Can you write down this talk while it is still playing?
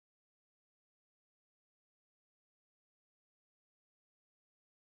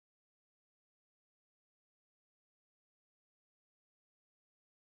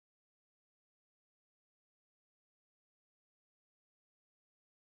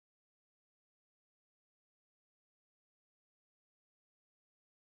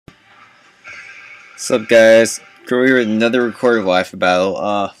What's up, guys? We're here with another recorded Wi-Fi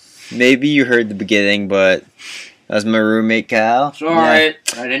battle. Maybe you heard the beginning, but that was my roommate Cal. Sorry, yeah.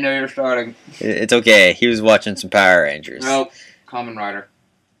 I didn't know you were starting. It's okay. He was watching some Power Rangers. Nope, Kamen Rider.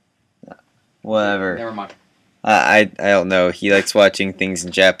 Whatever. Never mind. I don't know. He likes watching things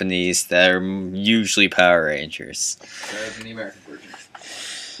in Japanese that are usually Power Rangers. Better than the American version.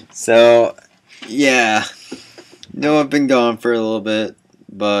 So, yeah. I've been gone for a little bit,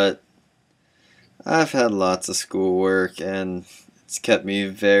 but I've had lots of schoolwork, and it's kept me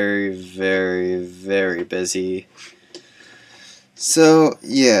very, very, very busy. So,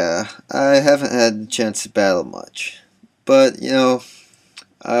 yeah, I haven't had the chance to battle much. But,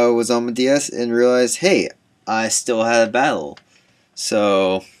 I was on my DS and realized, hey, I still had a battle.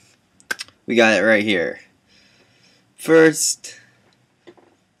 So, we got it right here. First,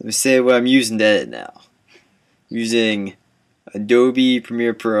 let me say what I'm using to edit now. I'm using Adobe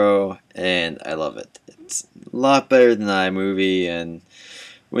Premiere Pro, and I love it. It's a lot better than iMovie and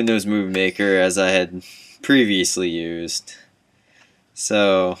Windows Movie Maker, as I had previously used.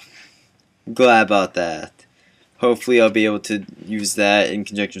 So, I'm glad about that. Hopefully I'll be able to use that in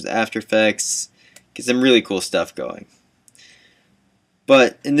conjunction with After Effects, get some really cool stuff going.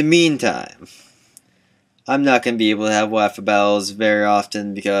 But in the meantime, I'm not going to be able to have Wi-Fi battles very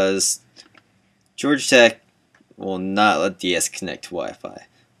often because Georgia Tech will not let DS connect to Wi-Fi.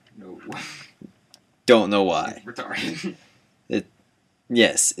 No. Don't know why. It's retarded.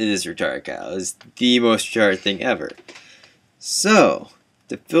 Yes, it is retarded, Kyle. It's the most retarded thing ever. So,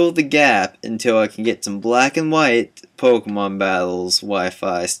 to fill the gap until I can get some black and white Pokemon battles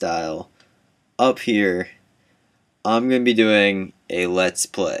Wi-Fi style up here, I'm going to be doing a Let's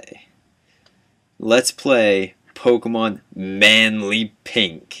Play. Let's Play Pokemon Manly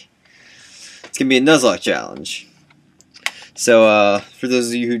Pink. It's going to be a Nuzlocke challenge. So, for those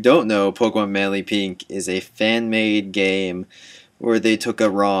of you who don't know, Pokemon Manly Pink is a fan-made game where they took a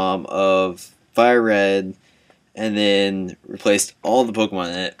ROM of Fire Red and then replaced all the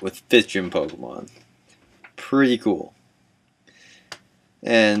Pokemon in it with 5th Gym Pokemon. Pretty cool.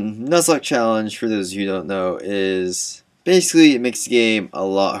 And Nuzlocke Challenge, for those of you who don't know, is basically it makes the game a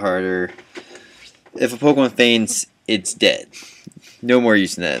lot harder. If a Pokemon faints, it's dead. No more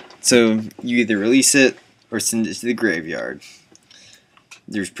using that. So you either release it or send it to the graveyard.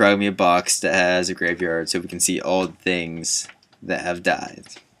 There's probably a box that has a graveyard so we can see all the things that have died.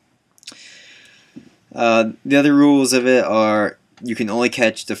 The other rules of it are you can only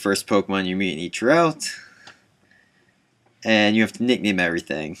catch the first Pokemon you meet in each route, and you have to nickname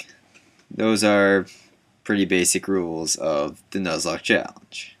everything. Those are pretty basic rules of the Nuzlocke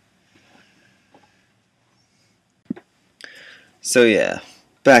Challenge. So yeah,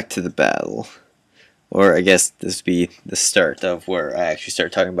 back to the battle. Or I guess this would be the start of where I actually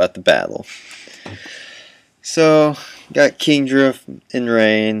start talking about the battle. So, got Kingdra in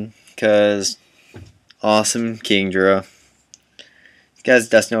rain, because awesome Kingdra. It's got his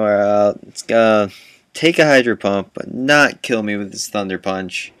Dust Noir out. It's gonna take a Hydro Pump, but not kill me with his Thunder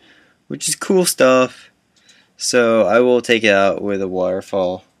Punch, which is cool stuff. So, I will take it out with a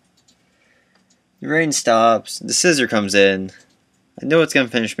Waterfall. The rain stops. The Scissor comes in. I know it's gonna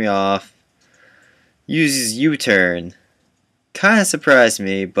finish me off. Uses U-turn. Kinda surprised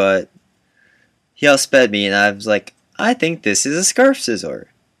me, but he outsped me, and I was like, I think this is a Scarf Scizor.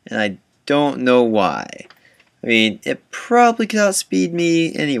 And I don't know why. I mean, it probably could outspeed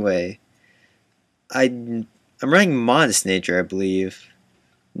me anyway. I'm running Modest Nature, I believe.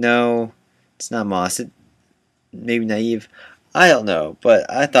 No, it's not Moss. Maybe Naive. I don't know, but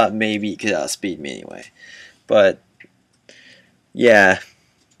I thought maybe it could outspeed me anyway. But, yeah.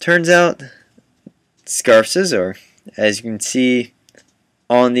 Turns out, Scarf Scizor, as you can see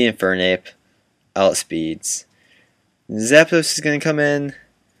on the Infernape, outspeeds. Zapdos is going to come in,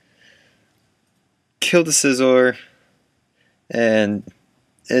 kill the Scizor, and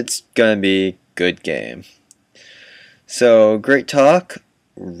it's going to be a good game. So, great talk.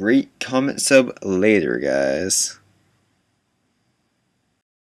 Rate, comment, sub later, guys.